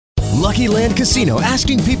Lucky Land Casino,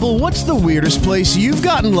 asking people, what's the weirdest place you've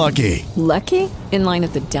gotten lucky? Lucky? In line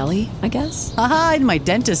at the deli, I guess? Aha, in my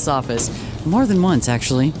dentist's office. More than once,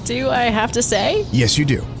 actually. Do I have to say? Yes, you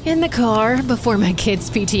do. In the car before my kids'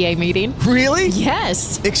 PTA meeting. Really?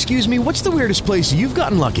 Yes. Excuse me, what's the weirdest place you've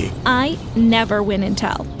gotten lucky? I never win and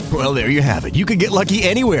tell. Well, there you have it. You can get lucky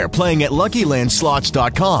anywhere, playing at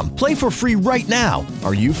LuckyLandSlots.com. Play for free right now.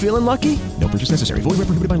 Are you feeling lucky? No purchase necessary. Void where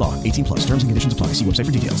prohibited by law. 18 plus. Terms and conditions apply. See website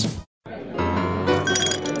for details.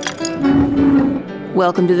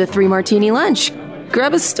 Welcome to the Three Martini Lunch.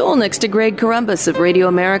 Grab a stool next to Greg Columbus of Radio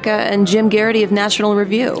America and Jim Garrity of National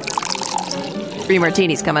Review. Three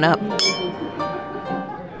Martinis coming up.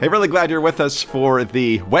 Hey, really glad you're with us for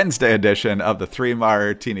the Wednesday edition of the Three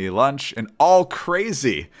Martini Lunch, an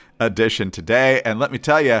all-crazy edition today. And let me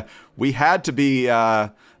tell you, we had to be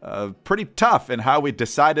pretty tough in how we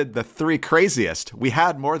decided the three craziest. We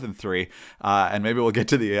had more than three, and maybe we'll get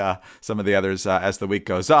to some of the others as the week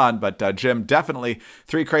goes on. But Jim, definitely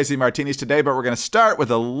three crazy martinis today, but we're going to start with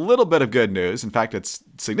a little bit of good news. In fact, it's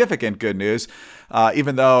significant good news,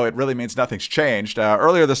 even though it really means nothing's changed.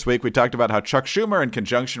 Earlier this week, we talked about how Chuck Schumer, in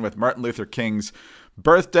conjunction with Martin Luther King's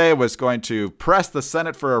birthday, was going to press the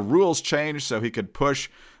Senate for a rules change so he could push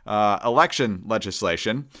election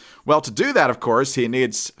legislation. Well, to do that, of course, he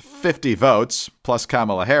needs 50 votes plus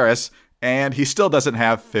Kamala Harris, and he still doesn't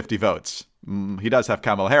have 50 votes. He does have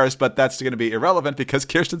Kamala Harris, but that's going to be irrelevant because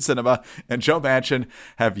Kyrsten Sinema and Joe Manchin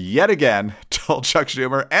have yet again told Chuck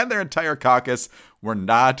Schumer and their entire caucus, we're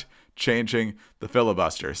not changing the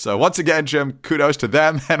filibuster. So once again, Jim, kudos to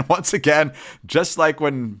them. And once again, just like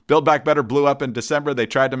when Build Back Better blew up in December, they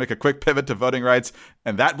tried to make a quick pivot to voting rights,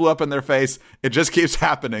 and that blew up in their face. It just keeps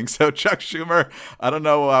happening. So Chuck Schumer, I don't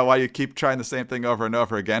know why you keep trying the same thing over and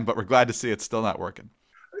over again, but we're glad to see it's still not working.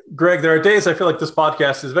 Greg, there are days I feel like this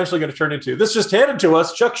podcast is eventually going to turn into, this just handed to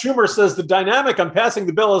us. Chuck Schumer says the dynamic on passing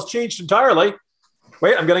the bill has changed entirely.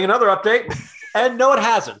 Wait, I'm getting another update. And no, it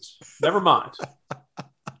hasn't. Never mind.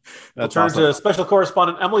 We'll turn to special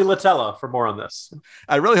correspondent Emily Latella for more on this.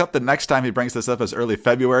 I really hope the next time he brings this up is early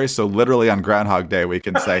February, so literally on Groundhog Day we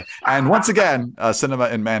can say, and once again, Sinema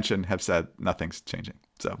and Manchin have said nothing's changing.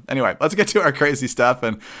 So anyway, let's get to our crazy stuff.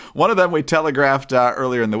 And one of them we telegraphed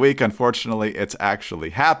earlier in the week. Unfortunately, it's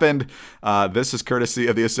actually happened. This is courtesy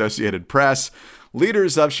of the Associated Press.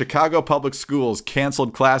 Leaders of Chicago public schools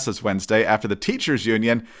canceled classes Wednesday after the teachers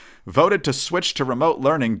union voted to switch to remote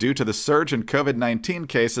learning due to the surge in COVID-19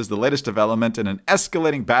 cases, the latest development in an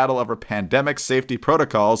escalating battle over pandemic safety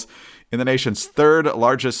protocols in the nation's third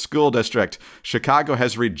largest school district. Chicago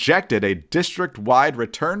has rejected a district-wide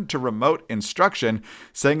return to remote instruction,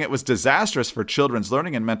 saying it was disastrous for children's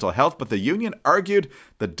learning and mental health, but the union argued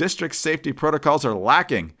the district's safety protocols are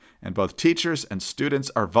lacking and both teachers and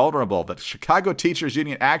students are vulnerable. The Chicago Teachers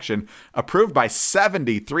Union action, approved by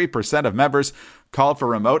 73% of members, called for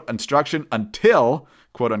remote instruction until,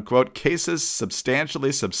 quote unquote, cases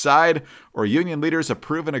substantially subside or union leaders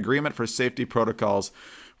approve an agreement for safety protocols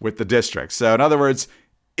with the district. So in other words,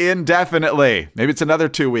 indefinitely. Maybe it's another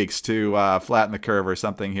 2 weeks to flatten the curve or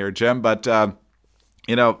something here, Jim. But,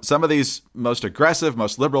 some of these most aggressive,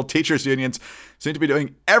 most liberal teachers unions seem to be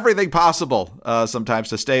doing everything possible sometimes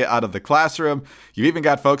to stay out of the classroom. You've even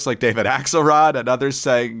got folks like David Axelrod and others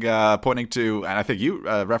saying, pointing to, and I think you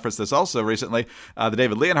referenced this also recently, the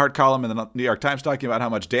David Leonhardt column in the New York Times talking about how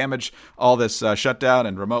much damage all this shutdown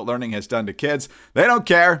and remote learning has done to kids. They don't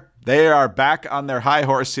care. They are back on their high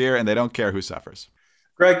horse here, and they don't care who suffers.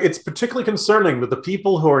 Greg, it's particularly concerning that the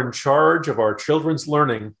people who are in charge of our children's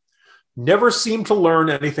learning never seem to learn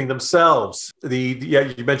anything themselves.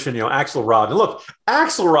 You mentioned, Axelrod. And look,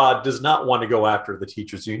 Axelrod does not want to go after the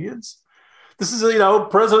teachers' unions. This is,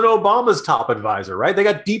 President Obama's top advisor, right? They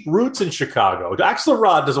got deep roots in Chicago.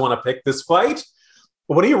 Axelrod doesn't want to pick this fight.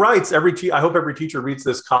 But when he writes, I hope every teacher reads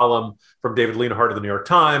this column from David Leonhardt of the New York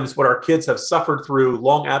Times, what our kids have suffered through,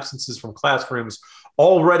 long absences from classrooms,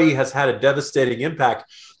 already has had a devastating impact.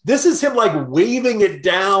 This is him like waving it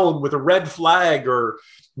down with a red flag or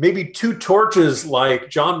maybe two torches like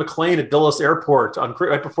John McClane at Dulles Airport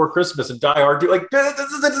right before Christmas and Die Hard. Like, this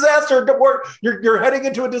is a disaster. You're heading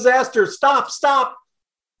into a disaster. Stop.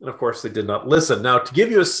 And of course, they did not listen. Now, to give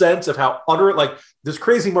you a sense of how there's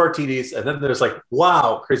crazy martinis, and then there's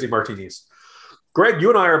wow, crazy martinis. Greg, you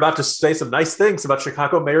and I are about to say some nice things about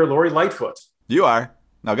Chicago Mayor Lori Lightfoot. You are.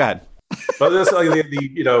 No, go ahead. But this,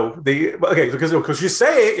 because she's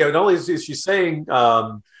saying, not only is she saying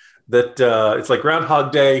that it's like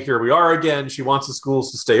Groundhog Day, here we are again. She wants the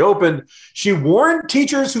schools to stay open. She warned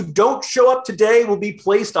teachers who don't show up today will be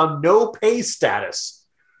placed on no pay status.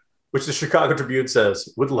 which the Chicago Tribune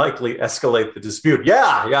says would likely escalate the dispute.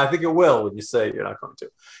 Yeah, I think it will when you say you're not going to.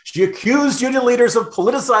 She accused union leaders of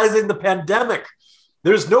politicizing the pandemic.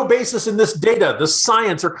 There's no basis in this data, the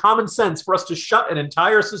science, or common sense for us to shut an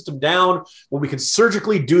entire system down when we can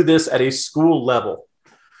surgically do this at a school level.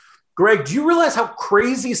 Greg, do you realize how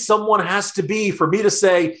crazy someone has to be for me to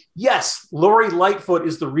say, yes, Lori Lightfoot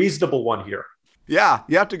is the reasonable one here? Yeah,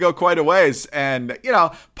 you have to go quite a ways. And,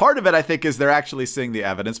 part of it, I think, is they're actually seeing the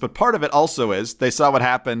evidence. But part of it also is they saw what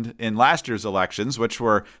happened in last year's elections, which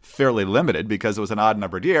were fairly limited because it was an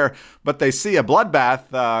odd-numbered year. But they see a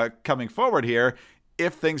bloodbath coming forward here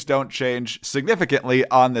if things don't change significantly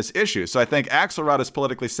on this issue. So I think Axelrod is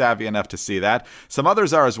politically savvy enough to see that. Some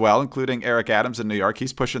others are as well, including Eric Adams in New York.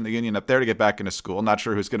 He's pushing the union up there to get back into school. Not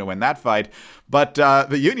sure who's going to win that fight. But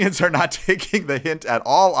the unions are not taking the hint at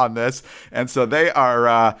all on this. And so they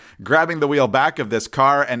are grabbing the wheel back of this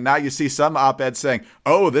car. And now you see some op-eds saying,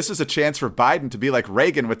 oh, this is a chance for Biden to be like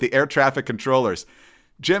Reagan with the air traffic controllers.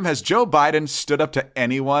 Jim, has Joe Biden stood up to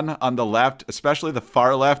anyone on the left, especially the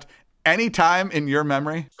far left, any time in your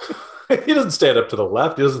memory? He doesn't stand up to the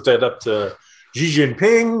left. He doesn't stand up to Xi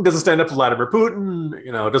Jinping. Doesn't stand up to Vladimir Putin.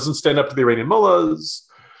 Doesn't stand up to the Iranian mullahs.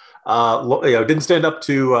 Didn't stand up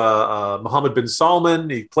to Mohammed bin Salman.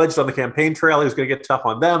 He pledged on the campaign trail he was going to get tough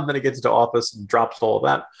on them. Then he gets into office and drops all of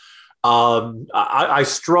that.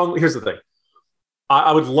 Here's the thing.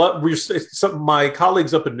 I would love, my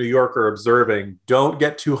colleagues up in New York are observing, don't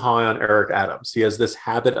get too high on Eric Adams. He has this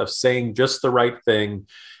habit of saying just the right thing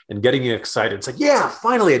and getting you excited. It's like, yeah,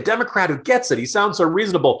 finally, a Democrat who gets it. He sounds so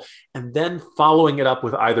reasonable. And then following it up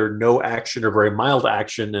with either no action or very mild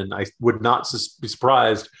action. And I would not be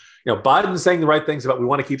surprised. Biden's saying the right things about we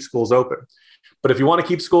want to keep schools open. But if you want to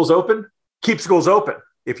keep schools open, keep schools open.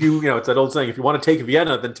 If it's that old saying, if you want to take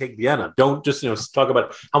Vienna, then take Vienna. Don't just, talk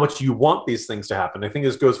about how much you want these things to happen. I think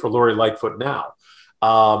this goes for Lori Lightfoot now.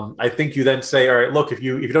 I think you then say, all right, look, if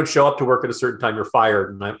you don't show up to work at a certain time, you're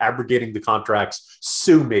fired, and I'm abrogating the contracts.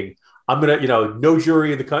 Sue me. I'm gonna, no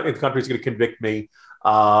jury in the country is going to convict me.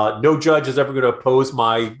 No judge is ever going to oppose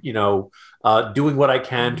my, doing what I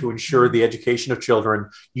can to ensure the education of children.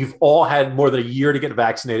 You've all had more than a year to get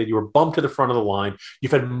vaccinated. You were bumped to the front of the line.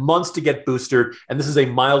 You've had months to get boosted, and this is a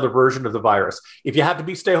milder version of the virus. If you have to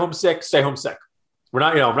be stay home sick, stay home sick. We're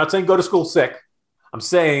not saying go to school sick. I'm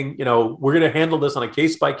saying, we're going to handle this on a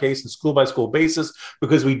case-by-case and school-by-school basis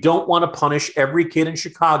because we don't want to punish every kid in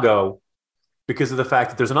Chicago because of the fact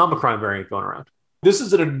that there's an Omicron variant going around. This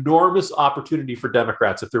is an enormous opportunity for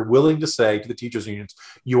Democrats if they're willing to say to the teachers' unions,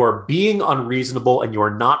 you are being unreasonable and you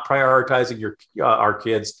are not prioritizing our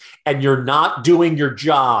kids and you're not doing your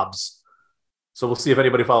jobs. So we'll see if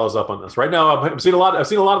anybody follows up on this. Right now, I've seen a lot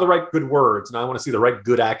of the right good words, and I want to see the right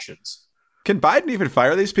good actions. Can Biden even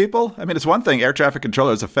fire these people? I mean, it's one thing, air traffic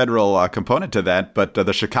controller is a federal component to that, but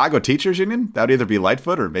the Chicago Teachers Union, that would either be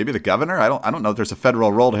Lightfoot or maybe the governor. I don't know if there's a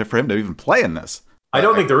federal role for him to even play in this. I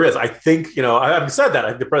don't think there is. I think, I've said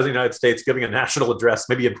that. The president of the United States giving a national address,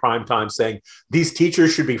 maybe in prime time, saying these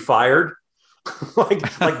teachers should be fired.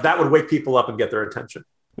 like that would wake people up and get their attention.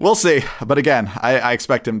 We'll see. But again, I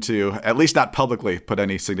expect him to at least not publicly put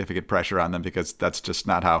any significant pressure on them because that's just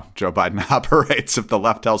not how Joe Biden operates. If the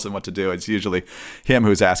left tells him what to do, it's usually him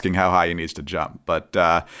who's asking how high he needs to jump. But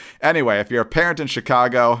anyway, if you're a parent in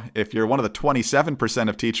Chicago, if you're one of the 27%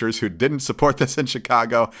 of teachers who didn't support this in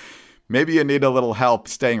Chicago, maybe you need a little help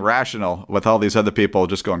staying rational with all these other people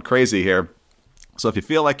just going crazy here. So if you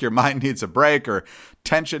feel like your mind needs a break or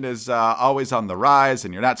tension is always on the rise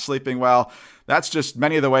and you're not sleeping well, that's just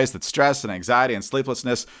many of the ways that stress and anxiety and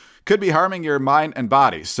sleeplessness could be harming your mind and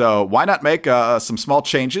body. So why not make some small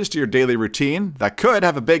changes to your daily routine that could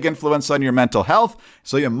have a big influence on your mental health?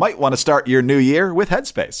 So you might want to start your new year with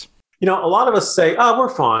Headspace. A lot of us say, oh, we're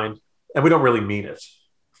fine, and we don't really mean it.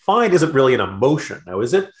 Fine isn't really an emotion, now,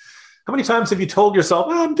 is it? How many times have you told yourself,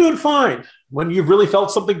 oh, I'm doing fine, when you've really felt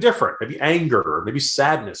something different, maybe anger or maybe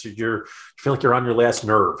sadness, or you feel like you're on your last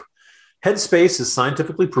nerve? Headspace is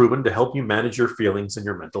scientifically proven to help you manage your feelings and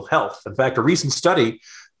your mental health. In fact, a recent study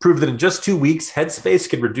proved that in just 2 weeks, Headspace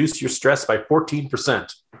can reduce your stress by 14%.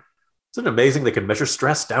 Isn't it amazing they can measure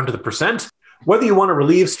stress down to the percent? Whether you want to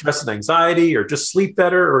relieve stress and anxiety or just sleep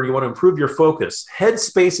better or you want to improve your focus,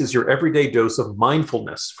 Headspace is your everyday dose of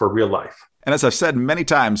mindfulness for real life. And as I've said many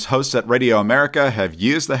times, hosts at Radio America have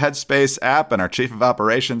used the Headspace app, and our chief of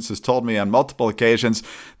operations has told me on multiple occasions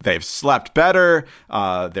they've slept better,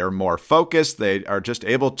 they're more focused, they are just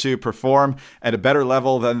able to perform at a better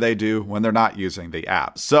level than they do when they're not using the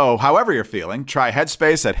app. So however you're feeling, try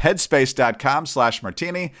Headspace at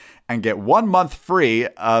headspace.com/martini. and get 1 month free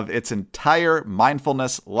of its entire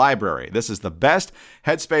mindfulness library. This is the best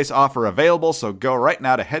Headspace offer available, so go right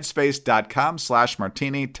now to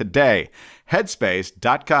headspace.com/martini today.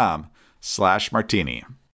 Headspace.com/martini.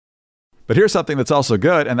 But here's something that's also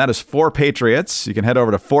good, and that is 4Patriots. You can head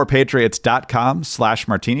over to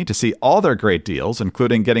 4patriots.com/martini to see all their great deals,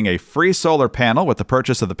 including getting a free solar panel with the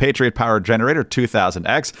purchase of the Patriot Power Generator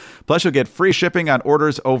 2000X. Plus, you'll get free shipping on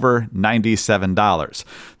orders over $97.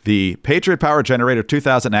 The Patriot Power Generator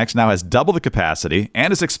 2000X now has double the capacity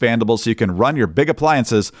and is expandable, so you can run your big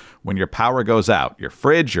appliances when your power goes out. Your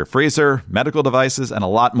fridge, your freezer, medical devices, and a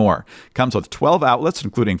lot more. Comes with 12 outlets,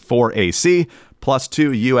 including 4 AC, plus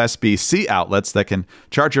 2 USB-C outlets that can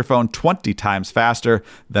charge your phone 20 times faster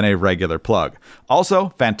than a regular plug.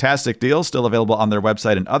 Also, fantastic deals still available on their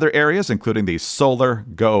website in other areas, including the Solar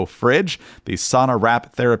Go fridge, the Sauna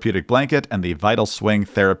Wrap therapeutic blanket, and the Vital Swing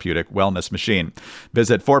therapeutic wellness machine.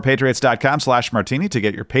 Visit 4patriots.com/martini to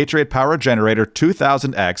get your Patriot Power Generator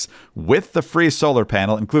 2000X with the free solar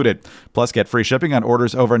panel included. Plus, get free shipping on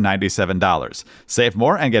orders over $97. Save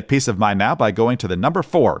more and get peace of mind now by going to the number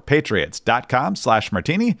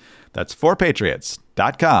 4patriots.com/martini. That's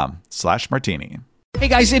 4patriots.com/martini. Hey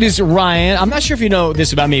guys, it is Ryan. I'm not sure if you know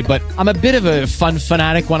this about me, but I'm a bit of a fun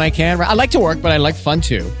fanatic when I can. I like to work, but I like fun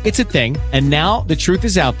too. It's a thing. And now the truth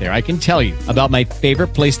is out there. I can tell you about my favorite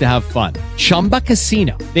place to have fun. Chumba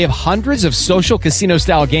Casino. They have hundreds of social casino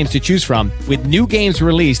style games to choose from with new games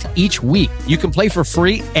released each week. You can play for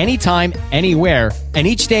free anytime, anywhere. And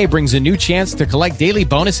each day brings a new chance to collect daily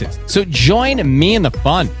bonuses. So join me in the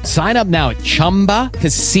fun. Sign up now at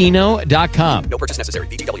ChumbaCasino.com. No purchase necessary.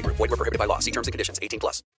 VGW Group. Void where prohibited by law. See terms and conditions.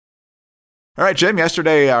 18+. All right, Jim,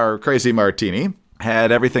 yesterday our crazy martini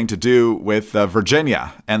had everything to do with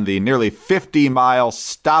Virginia and the nearly 50-mile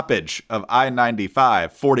stoppage of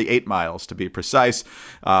I-95, 48 miles to be precise.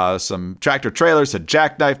 Some tractor trailers had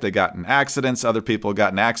jackknifed. They got in accidents. Other people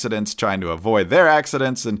got in accidents trying to avoid their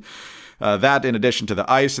accidents. And that, in addition to the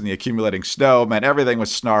ice and the accumulating snow, meant everything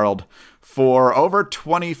was snarled for over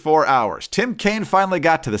 24 hours. Tim Kaine finally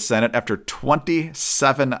got to the Senate after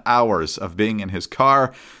 27 hours of being in his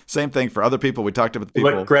car. Same thing for other people. We talked about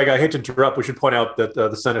people. But Greg, I hate to interrupt. We should point out that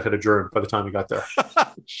the Senate had adjourned by the time we got there. I'm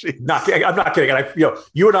not kidding. And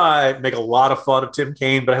you and I make a lot of fun of Tim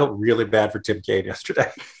Kaine, but I felt really bad for Tim Kaine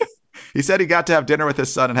yesterday. He said he got to have dinner with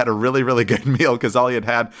his son and had a really, really good meal because all he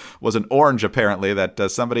had was an orange, apparently,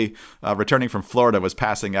 that somebody returning from Florida was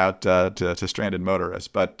passing out to stranded motorists.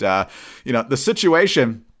 But, the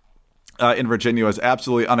situation in Virginia was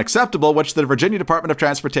absolutely unacceptable, which the Virginia Department of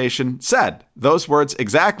Transportation said. Those words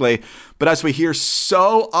exactly. But as we hear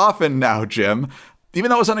so often now, Jim, even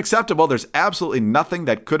though it was unacceptable, there's absolutely nothing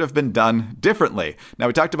that could have been done differently. Now,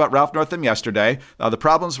 we talked about Ralph Northam yesterday. The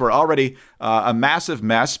problems were already a massive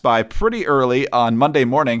mess by pretty early on Monday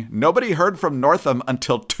morning. Nobody heard from Northam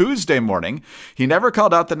until Tuesday morning. He never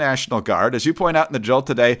called out the National Guard. As you point out in the Jolt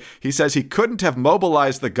today, he says he couldn't have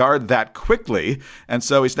mobilized the Guard that quickly, and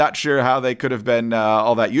so he's not sure how they could have been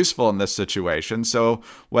all that useful in this situation. So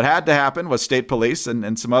what had to happen was state police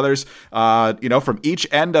and some others, from each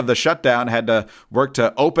end of the shutdown had to work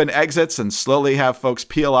to open exits and slowly have folks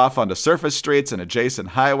peel off onto surface streets and adjacent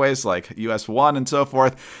highways like US 1 and so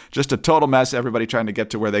forth. Just a total mess, everybody trying to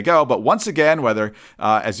get to where they go. But once again, whether,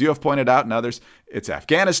 as you have pointed out and others, it's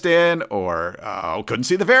Afghanistan or couldn't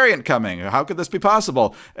see the variant coming. How could this be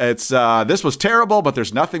possible? It's this was terrible, but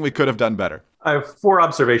there's nothing we could have done better. I have 4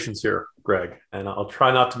 observations here, Greg, and I'll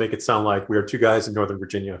try not to make it sound like we are 2 guys in Northern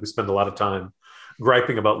Virginia who spend a lot of time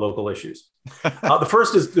griping about local issues. The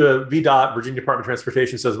first is the VDOT, Virginia Department of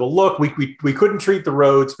Transportation, says, well, look, we couldn't treat the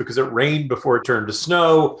roads because it rained before it turned to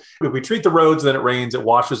snow. If we treat the roads, then it rains, it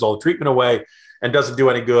washes all the treatment away and doesn't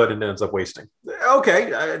do any good and ends up wasting.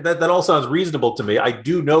 Okay, that all sounds reasonable to me. I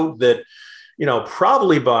do note that,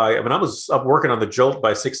 probably I was up working on the Jolt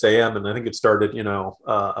by 6 a.m. and I think it started,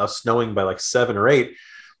 snowing by like 7 or 8.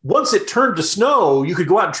 Once it turned to snow, you could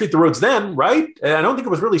go out and treat the roads then, right? And I don't think it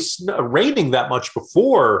was really raining that much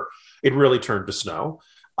before it really turned to snow.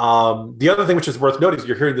 The other thing which is worth noting is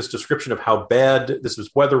you're hearing this description of how bad this was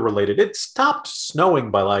weather related. It stopped snowing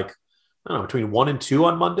by between 1 and 2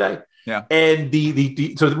 on Monday. Yeah. And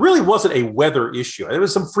so it really wasn't a weather issue. There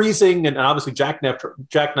was some freezing and obviously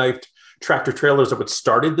jackknifed tractor trailers that would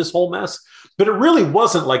started this whole mess. But it really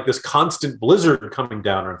wasn't like this constant blizzard coming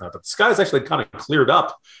down or anything. But the skies actually kind of cleared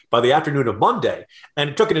up by the afternoon of Monday. And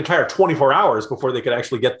it took an entire 24 hours before they could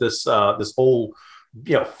actually get this whole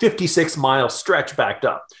 56-mile stretch backed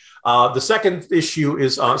up. The second issue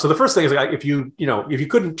is, so the first thing is if you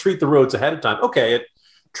couldn't treat the roads ahead of time, okay,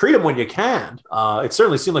 treat them when you can. It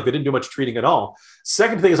certainly seemed like they didn't do much treating at all.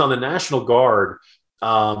 Second thing is on the National Guard.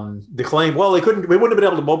 They claim, well, we wouldn't have been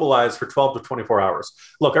able to mobilize for 12 to 24 hours.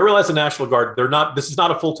 Look, I realize the National Guard, this is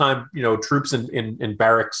not a full-time, troops in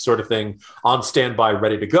barracks sort of thing on standby,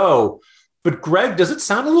 ready to go. But Greg, does it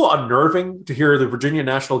sound a little unnerving to hear the Virginia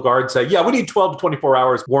National Guard say, yeah, we need 12 to 24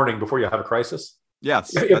 hours warning before you have a crisis?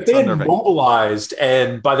 Yes. If they had mobilized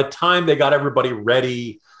and by the time they got everybody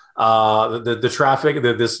ready, the traffic,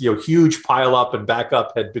 this huge pileup and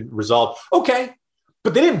backup had been resolved. Okay.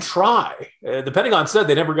 But they didn't try. The Pentagon said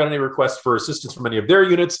they never got any requests for assistance from any of their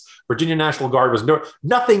units. Virginia National Guard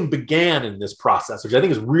nothing began in this process, which I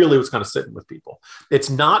think is really what's kind of sitting with people. It's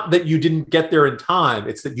not that you didn't get there in time.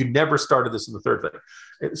 It's that you never started this in the third thing.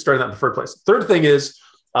 It started that in the third place. Third thing is,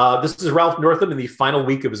 this is Ralph Northam in the final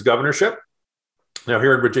week of his governorship. Now,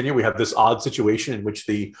 here in Virginia, we have this odd situation in which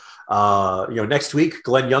next week,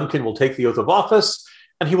 Glenn Youngkin will take the oath of office.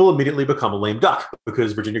 And he will immediately become a lame duck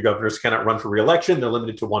because Virginia governors cannot run for re-election. They're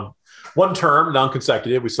limited to one term,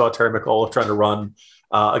 non-consecutive. We saw Terry McAuliffe trying to run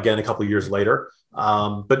again a couple of years later.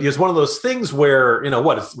 But it's one of those things where,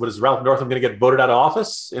 what is Ralph Northam going to get voted out of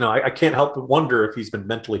office? I can't help but wonder if he's been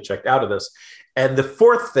mentally checked out of this. And the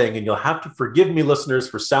fourth thing, and you'll have to forgive me, listeners,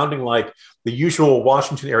 for sounding like the usual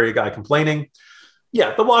Washington area guy complaining.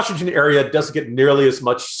 Yeah, the Washington area doesn't get nearly as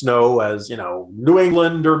much snow as, New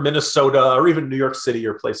England or Minnesota or even New York City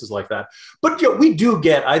or places like that. But we do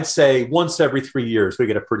get, I'd say, once every 3 years, we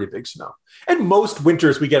get a pretty big snow. And most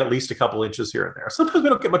winters, we get at least a couple inches here and there. Sometimes we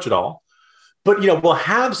don't get much at all. But, we'll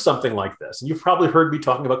have something like this. And you've probably heard me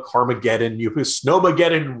talking about Carmageddon. You have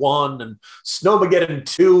Snowmageddon 1 and Snowmageddon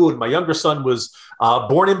 2. And my younger son was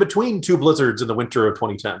born in between two blizzards in the winter of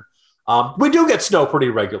 2010. We do get snow pretty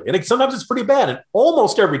regularly, and sometimes it's pretty bad. And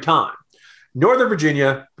almost every time, Northern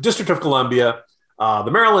Virginia, District of Columbia,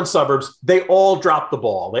 the Maryland suburbs, they all drop the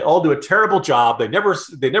ball. They all do a terrible job. They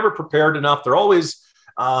never prepared enough. They're always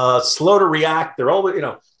slow to react. They're always,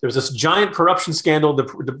 there's this giant corruption scandal,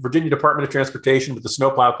 the Virginia Department of Transportation with the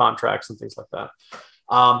snowplow contracts and things like that.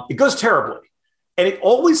 It goes terribly. And it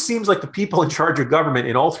always seems like the people in charge of government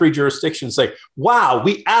in all three jurisdictions say, wow,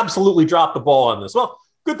 we absolutely dropped the ball on this. Well,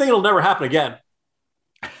 good thing it'll never happen again.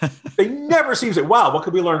 They never seem to say, wow, what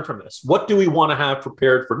could we learn from this? What do we want to have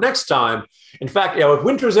prepared for next time? In fact, if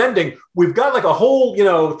winter's ending, we've got like a whole,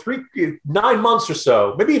 9 months or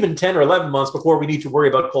so, maybe even 10 or 11 months before we need to worry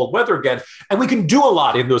about cold weather again. And we can do a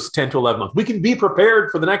lot in those 10 to 11 months. We can be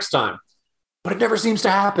prepared for the next time. But it never seems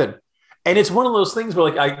to happen. And it's one of those things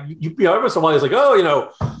where, every once in a while, it's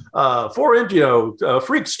like, 4 inch, a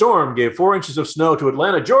freak storm gave 4 inches of snow to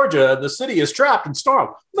Atlanta, Georgia, and the city is trapped in storm.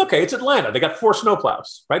 Okay, it's Atlanta. They got 4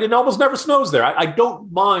 snowplows, right? It almost never snows there. I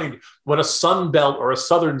don't mind when a sun belt or a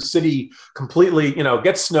southern city completely,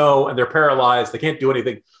 gets snow and they're paralyzed. They can't do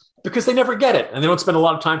anything because they never get it. And they don't spend a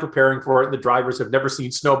lot of time preparing for it. And the drivers have never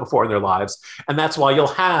seen snow before in their lives. And that's why you'll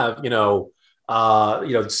have,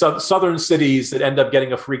 southern cities that end up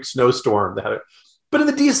getting a freak snowstorm. But in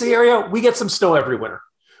the DC area, we get some snow every winter.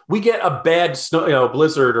 We get a bad snow,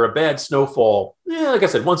 blizzard or a bad snowfall. Like I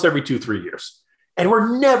said, once every 2-3 years. And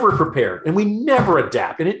we're never prepared and we never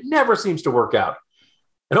adapt and it never seems to work out.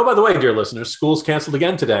 And oh, by the way, dear listeners, school's canceled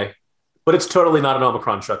again today, but it's totally not an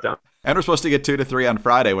Omicron shutdown. And we're supposed to get 2 to 3 on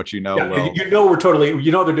Friday, which will. We're totally,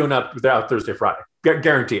 they're doing that Thursday, Friday.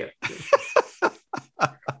 Guarantee it.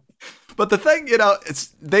 But the thing,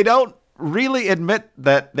 they don't really admit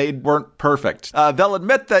that they weren't perfect. They'll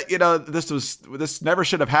admit that, this never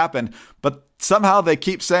should have happened, but somehow they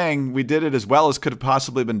keep saying we did it as well as could have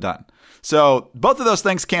possibly been done. So both of those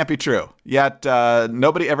things can't be true, yet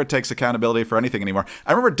nobody ever takes accountability for anything anymore.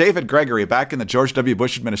 I remember David Gregory back in the George W.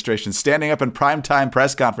 Bush administration standing up in primetime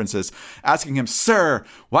press conferences asking him, sir,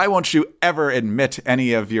 why won't you ever admit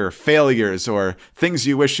any of your failures or things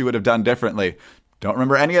you wish you would have done differently? Don't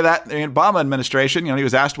remember any of that in the Obama administration. He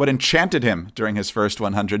was asked what enchanted him during his first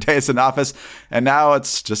 100 days in office. And now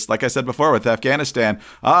it's just like I said before with Afghanistan.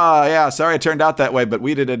 Sorry it turned out that way, but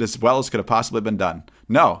we did it as well as could have possibly been done.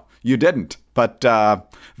 No, you didn't. But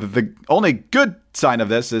the only good sign of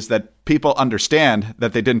this is that people understand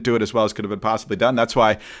that they didn't do it as well as could have been possibly done. That's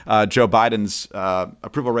why Joe Biden's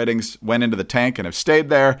approval ratings went into the tank and have stayed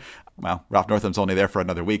there. Well, Ralph Northam's only there for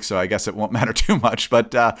another week, so I guess it won't matter too much.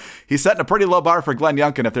 But he's setting a pretty low bar for Glenn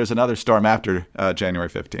Youngkin if there's another storm after January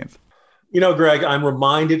 15th. Greg, I'm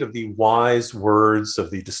reminded of the wise words of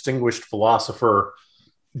the distinguished philosopher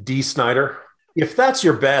D. Snyder. If that's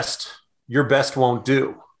your best won't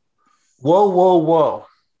do. Whoa, whoa, whoa.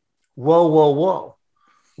 Whoa, whoa, whoa.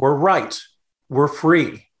 We're right. We're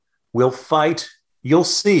free. We'll fight. You'll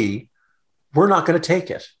see. We're not going to take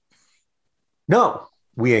it. No.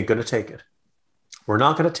 We ain't going to take it. We're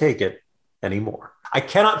not going to take it anymore. I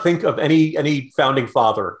cannot think of any founding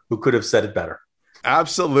father who could have said it better.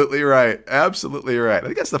 Absolutely right. Absolutely right. I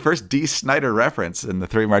think that's the first Dee Snider reference in the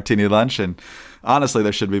Three Martini Lunch, and honestly,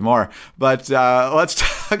 there should be more. But let's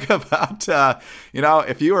talk about,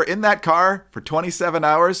 if you were in that car for 27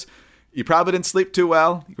 hours, you probably didn't sleep too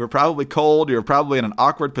well. You were probably cold. You were probably in an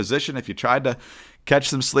awkward position if you tried to catch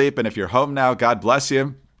some sleep. And if you're home now, God bless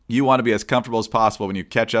you. You want to be as comfortable as possible when you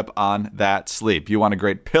catch up on that sleep. You want a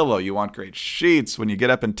great pillow. You want great sheets. When you get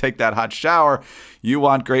up and take that hot shower, you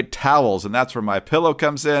want great towels. And that's where MyPillow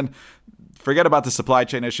comes in. Forget about the supply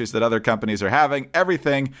chain issues that other companies are having.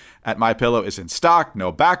 Everything at MyPillow is in stock.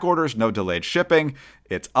 No back orders, no delayed shipping.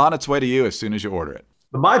 It's on its way to you as soon as you order it.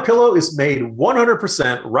 The MyPillow is made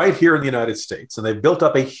 100% right here in the United States, and they've built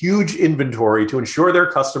up a huge inventory to ensure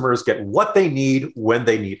their customers get what they need when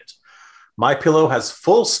they need it. MyPillow has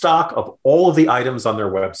full stock of all of the items on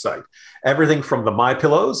their website. Everything from the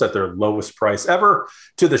MyPillows at their lowest price ever,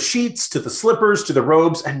 to the sheets, to the slippers, to the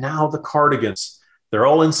robes, and now the cardigans. They're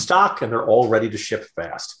all in stock and they're all ready to ship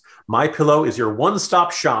fast. MyPillow is your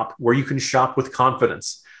one-stop shop where you can shop with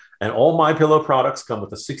confidence. And all MyPillow products come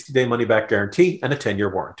with a 60-day money-back guarantee and a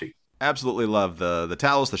 10-year warranty. Absolutely love the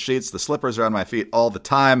towels, the sheets, the slippers are on my feet all the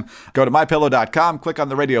time. Go to MyPillow.com, click on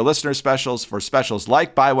the radio listener specials for specials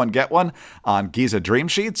like buy one, get one on Giza Dream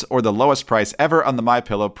Sheets or the lowest price ever on the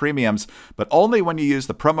MyPillow premiums, but only when you use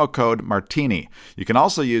the promo code Martini. You can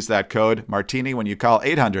also use that code Martini when you call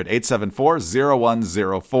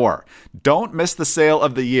 800-874-0104. Don't miss the sale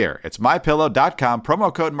of the year. It's MyPillow.com,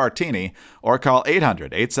 promo code Martini, or call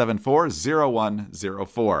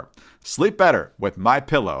 800-874-0104. Sleep better with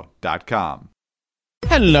MyPillow.com.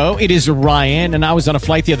 Hello, it is Ryan, and I was on a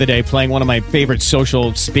flight the other day playing one of my favorite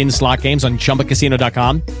social spin slot games on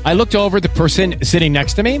ChumbaCasino.com. I looked over at the person sitting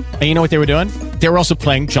next to me, and you know what they were doing? They were also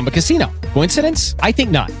playing Chumba Casino. Coincidence? I think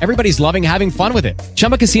not. Everybody's loving having fun with it.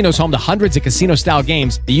 Chumba Casino is home to hundreds of casino-style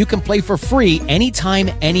games that you can play for free anytime,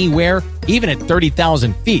 anywhere, even at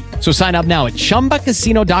 30,000 feet. So sign up now at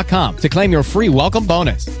ChumbaCasino.com to claim your free welcome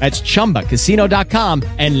bonus. That's ChumbaCasino.com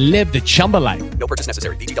and live the Chumba life. No purchase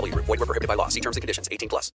necessary. VGW. Void where prohibited by law. See terms and conditions.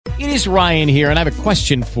 18+. It is Ryan here, and I have a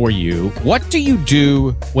question for you. What do you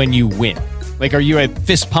do when you win? Like, are you a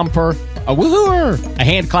fist pumper, a woohooer, a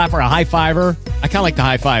hand clapper, a high fiver? I kind of like the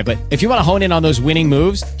high five, but if you want to hone in on those winning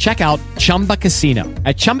moves, check out Chumba Casino.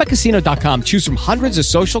 At ChumbaCasino.com, choose from hundreds of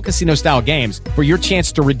social casino-style games for your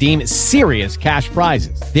chance to redeem serious cash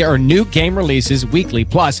prizes. There are new game releases weekly,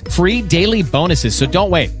 plus free daily bonuses, so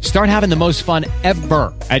don't wait. Start having the most fun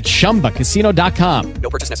ever at ChumbaCasino.com.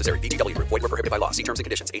 No purchase necessary. VGW. Void where prohibited by law. See terms and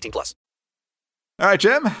conditions. 18+. All right,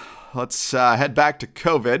 Jim, let's head back to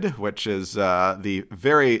COVID, which is the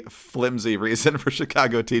very flimsy reason for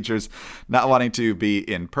Chicago teachers not wanting to be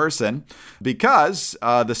in person, because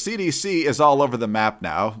the CDC is all over the map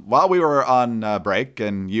now. While we were on break,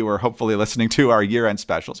 and you were hopefully listening to our year-end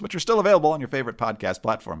specials, which are still available on your favorite podcast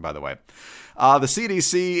platform, by the way, the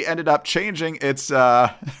CDC ended up changing its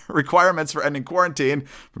requirements for ending quarantine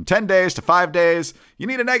from 10 days to 5 days. You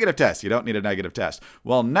need a negative test. You don't need a negative test.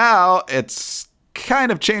 Well, now it's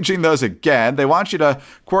kind of changing those again. They want you to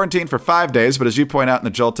quarantine for 5 days, but as you point out in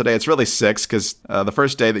the Jolt today, it's really 6 because the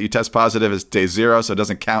first day that you test positive is day 0, so it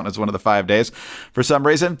doesn't count as one of the 5 days for some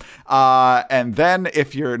reason. And then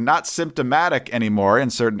if you're not symptomatic anymore in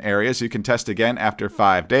certain areas, you can test again after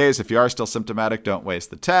 5 days. If you are still symptomatic, don't waste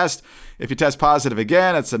the test. If you test positive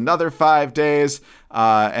again, it's another 5 days,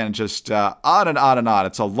 and just on and on and on.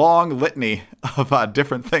 It's a long litany of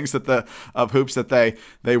different things of hoops that they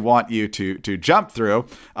want you to jump through.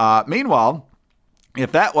 Meanwhile,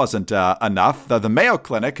 if that wasn't enough, the Mayo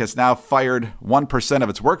Clinic has now fired 1% of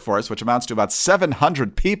its workforce, which amounts to about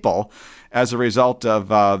 700 people as a result of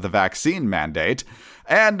the vaccine mandate.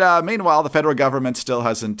 And meanwhile, the federal government still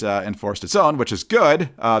hasn't enforced its own, which is good.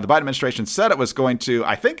 The Biden administration said it was going to,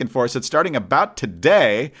 I think, enforce it starting about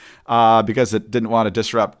today because it didn't want to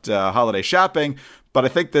disrupt holiday shopping. But I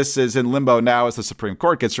think this is in limbo now as the Supreme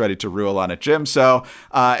Court gets ready to rule on it, Jim. So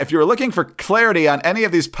if you were looking for clarity on any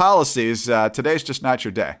of these policies, today's just not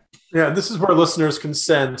your day. Yeah, this is where listeners can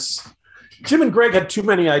sense Jim and Greg had too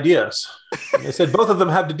many ideas. They said both of them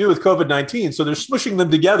had to do with COVID-19, so they're smushing them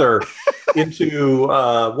together into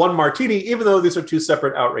one martini, even though these are two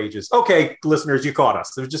separate outrages. Okay, listeners, you caught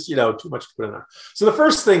us. There's just, too much to put in there. So the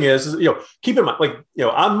first thing is keep in mind,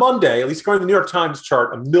 on Monday, at least according to the New York Times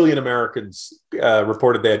chart, 1 million Americans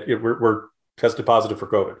reported that were tested positive for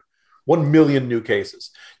COVID. 1 million new cases.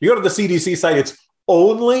 You go to the CDC site, it's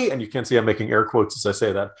only, and you can't see I'm making air quotes as I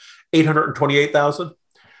say that, 828,000.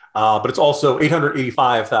 But it's also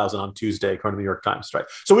 885,000 on Tuesday, according to the New York Times, right?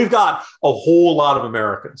 So we've got a whole lot of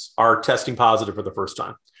Americans are testing positive for the first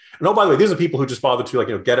time. And oh, by the way, these are people who just bothered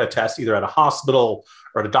to get a test either at a hospital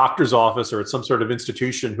or at a doctor's office or at some sort of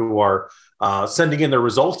institution who are sending in their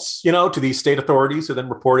results, to these state authorities who then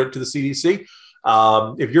report it to the CDC.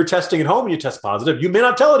 If you're testing at home and you test positive, you may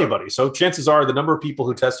not tell anybody. So chances are the number of people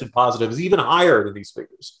who tested positive is even higher than these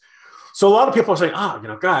figures. So a lot of people are saying,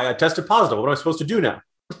 guy, I tested positive. What am I supposed to do now?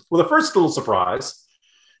 Well, the first little surprise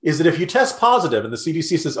is that if you test positive and the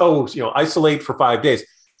CDC says, isolate for 5 days,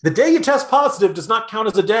 the day you test positive does not count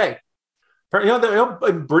as a day.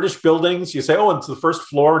 In British buildings, you say, it's the first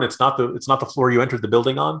floor, and it's not the floor you entered the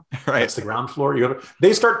building on. Right. It's the ground floor.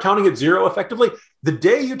 They start counting at zero effectively. The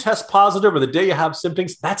day you test positive or the day you have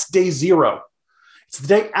symptoms, that's day zero. It's the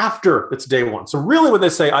day after it's day one. So really, when they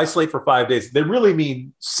say isolate for 5 days, they really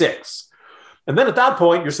mean 6. And then at that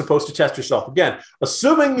point, you're supposed to test yourself again,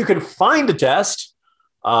 assuming you can find a test.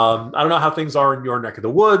 I don't know how things are in your neck of the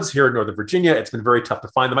woods here in Northern Virginia. It's been very tough to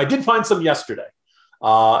find them. I did find some yesterday.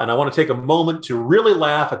 And I want to take a moment to really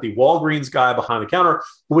laugh at the Walgreens guy behind the counter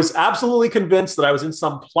who was absolutely convinced that I was in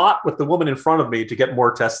some plot with the woman in front of me to get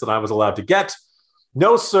more tests than I was allowed to get.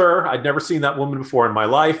 No, sir. I'd never seen that woman before in my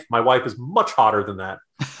life. My wife is much hotter than that.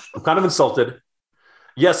 I'm kind of insulted.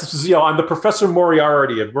 Yes, this is, I'm the Professor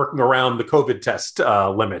Moriarty of working around the COVID test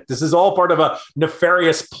limit. This is all part of a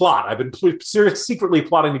nefarious plot. I've been secretly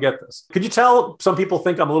plotting to get this. Could you tell some people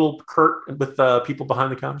think I'm a little curt with people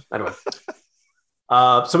behind the counter? Anyway.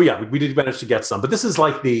 We did manage to get some. But this is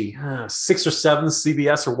like the 6 or 7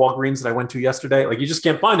 CVS or Walgreens that I went to yesterday. Like, you just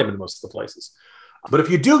can't find them in most of the places. But if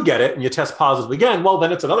you do get it and you test positive again, well,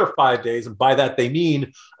 then it's another 5 days. And by that, they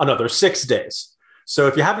mean another 6 days. So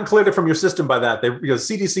if you haven't cleared it from your system by that,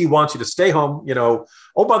 CDC wants you to stay home.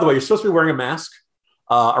 By the way, you're supposed to be wearing a mask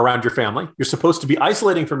around your family. You're supposed to be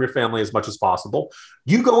isolating from your family as much as possible.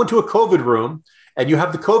 You go into a COVID room and you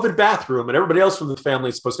have the COVID bathroom and everybody else from the family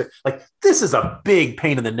is supposed to, this is a big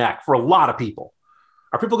pain in the neck for a lot of people.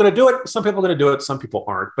 Are people going to do it? Some people are going to do it. Some people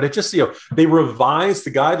aren't. But it just, they revised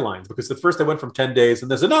the guidelines because at first they went from 10 days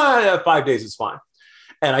and they said, 5 days is fine.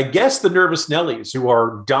 And I guess the nervous Nellies who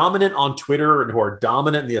are dominant on Twitter and who are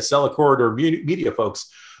dominant in the Acela Corridor media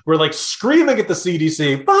folks were screaming at the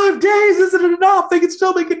CDC, 5 days, isn't it enough? They can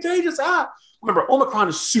still be contagious. Remember, Omicron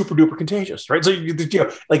is super duper contagious, right? So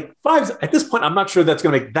five at this point, I'm not sure that's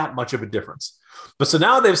going to make that much of a difference. But so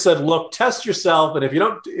now they've said, look, test yourself. And if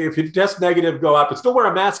you test negative, go out, but still wear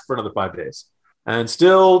a mask for another 5 days. And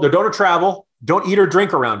still, don't travel, don't eat or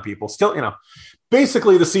drink around people. Still,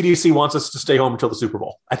 basically the CDC wants us to stay home until the Super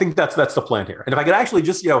Bowl. I think that's the plan here. And if I could actually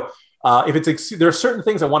just, if there are certain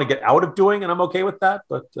things I want to get out of doing, and I'm okay with that,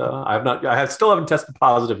 but I still haven't tested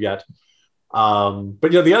positive yet. But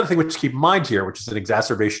the other thing which to keep in mind here, which is an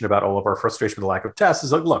exacerbation about all of our frustration with the lack of tests,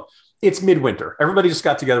 is look, it's midwinter. Everybody just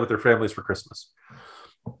got together with their families for Christmas.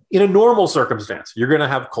 In a normal circumstance, you're going to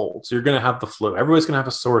have colds. You're going to have the flu. Everybody's going to have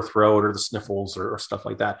a sore throat or the sniffles or stuff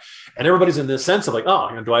like that. And everybody's in this sense of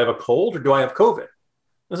do I have a cold or do I have COVID?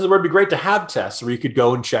 This is where it'd be great to have tests where you could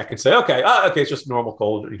go and check and say, okay, it's just a normal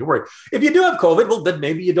cold. Don't need to worry. If you do have COVID, well, then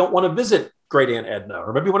maybe you don't want to visit Great Aunt Edna,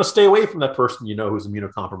 or maybe you want to stay away from that person who's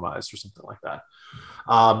immunocompromised or something like that.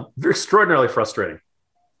 Extraordinarily frustrating.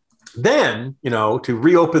 Then, to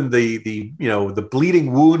reopen the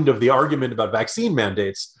bleeding wound of the argument about vaccine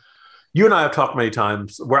mandates, you and I have talked many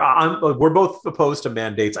times where we're both opposed to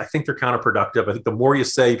mandates. I think they're counterproductive. I think the more you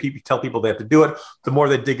tell people they have to do it, the more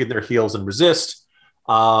they dig in their heels and resist.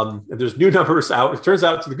 And there's new numbers out. It turns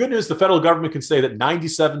out, the good news, the federal government can say that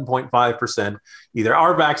 97.5% either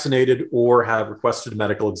are vaccinated or have requested a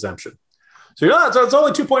medical exemption. So it's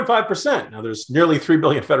only 2.5%. Now, there's nearly 3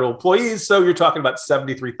 billion federal employees, so you're talking about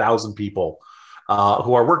 73,000 people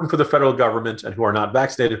who are working for the federal government and who are not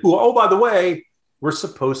vaccinated, who, by the way, we're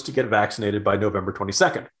supposed to get vaccinated by November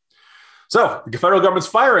 22nd. So the federal government's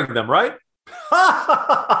firing them, right?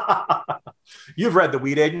 You've read the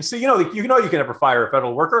Weed Agency. You can never fire a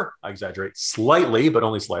federal worker. I exaggerate slightly, but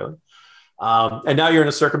only slightly. And now you're in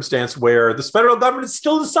a circumstance where the federal government is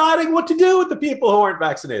still deciding what to do with the people who aren't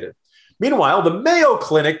vaccinated. Meanwhile, the Mayo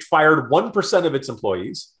Clinic fired 1% of its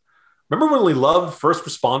employees. Remember when we loved first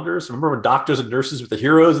responders? Remember when doctors and nurses were the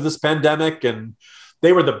heroes of this pandemic and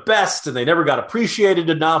they were the best and they never got appreciated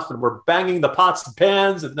enough and we're banging the pots and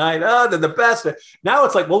pans at night. They're the best. Now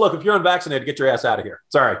it's like, well, look, if you're unvaccinated, get your ass out of here.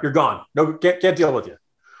 Sorry, you're gone. No, can't deal with you.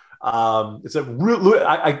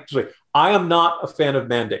 I am not a fan of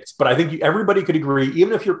mandates, but I think everybody could agree,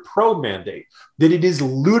 even if you're pro-mandate, that it is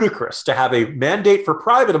ludicrous to have a mandate for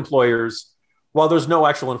private employers while there's no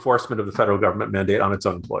actual enforcement of the federal government mandate on its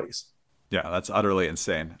own employees. Yeah, that's utterly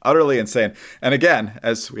insane. Utterly insane. And again,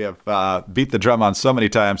 as we have beat the drum on so many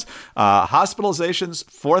times, hospitalizations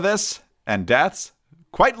for this and deaths,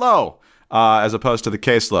 quite low as opposed to the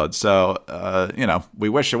caseload. So, we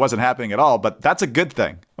wish it wasn't happening at all, but that's a good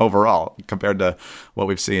thing overall compared to what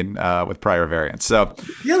we've seen with prior variants. So,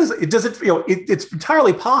 yeah, it's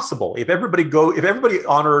entirely possible if everybody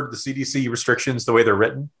honored the CDC restrictions the way they're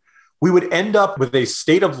written, we would end up with a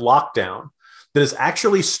state of lockdown that is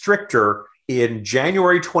actually stricter in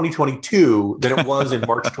January 2022 than it was in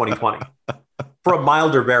March 2020 for a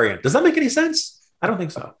milder variant. Does that make any sense? I don't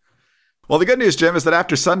think so. Well, the good news, Jim, is that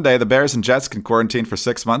after Sunday, the Bears and Jets can quarantine for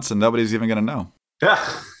 6 months and nobody's even going to know. Yeah,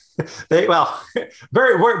 very well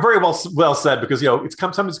said, because it's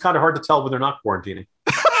sometimes kind of hard to tell when they're not quarantining.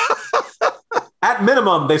 At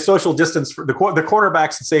minimum, they social distance. The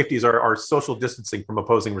cornerbacks and safeties are social distancing from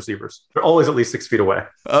opposing receivers. They're always at least 6 feet away.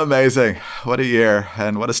 Amazing. What a year,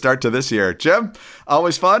 and what a start to this year. Jim,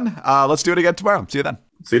 always fun. Let's do it again tomorrow. See you then.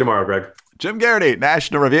 See you tomorrow, Greg. Jim Garrity,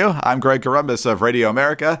 National Review. I'm Greg Corombos of Radio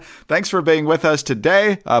America. Thanks for being with us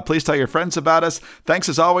today. Please tell your friends about us. Thanks,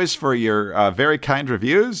 as always, for your very kind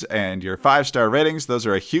reviews and your 5-star ratings. Those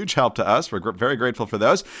are a huge help to us. We're very grateful for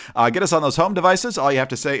those. Get us on those home devices. All you have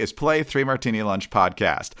to say is play 3 Martini Lunch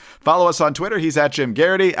podcast. Follow us on Twitter. He's at Jim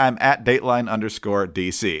Garrity. I'm at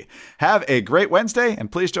Dateline_DC. Have a great Wednesday,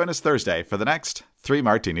 and please join us Thursday for the next 3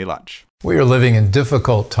 Martini Lunch. We are living in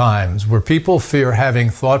difficult times where people fear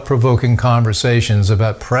having thought-provoking conversations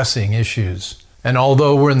about pressing issues. And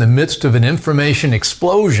although we're in the midst of an information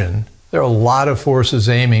explosion, there are a lot of forces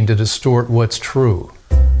aiming to distort what's true.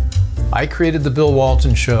 I created The Bill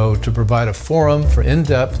Walton Show to provide a forum for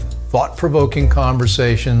in-depth, thought-provoking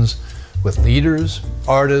conversations with leaders,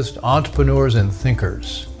 artists, entrepreneurs, and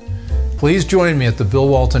thinkers. Please join me at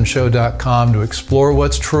thebillwaltonshow.com to explore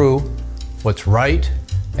what's true, what's right,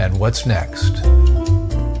 and what's next.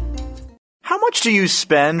 How much do you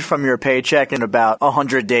spend from your paycheck in about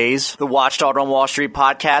 100 days? The Watchdog on Wall Street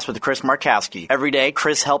podcast with Chris Markowski. Every day,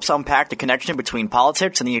 Chris helps unpack the connection between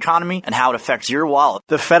politics and the economy and how it affects your wallet.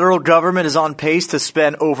 The federal government is on pace to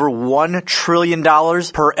spend over $1 trillion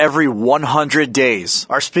per every 100 days.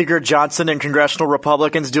 Are Speaker Johnson and congressional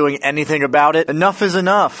Republicans doing anything about it? Enough is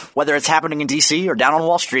enough. Whether it's happening in D.C. or down on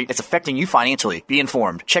Wall Street, it's affecting you financially. Be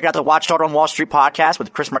informed. Check out the Watchdog on Wall Street podcast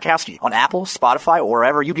with Chris Markowski on Apple, Spotify, or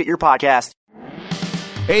wherever you get your podcasts.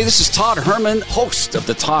 Hey, this is Todd Herman, host of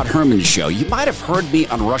The Todd Herman Show. You might have heard me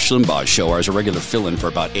on Rush Limbaugh's show, where I was a regular fill-in for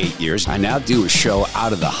about 8 years. I now do a show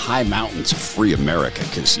out of the high mountains of free America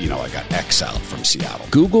because, I got exiled from Seattle.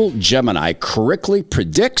 Google Gemini correctly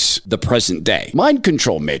predicts the present day. Mind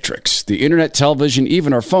control matrix. The internet, television,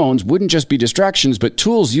 even our phones wouldn't just be distractions, but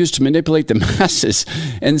tools used to manipulate the masses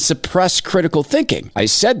and suppress critical thinking. I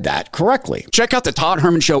said that correctly. Check out The Todd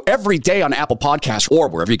Herman Show every day on Apple Podcasts or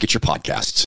wherever you get your podcasts.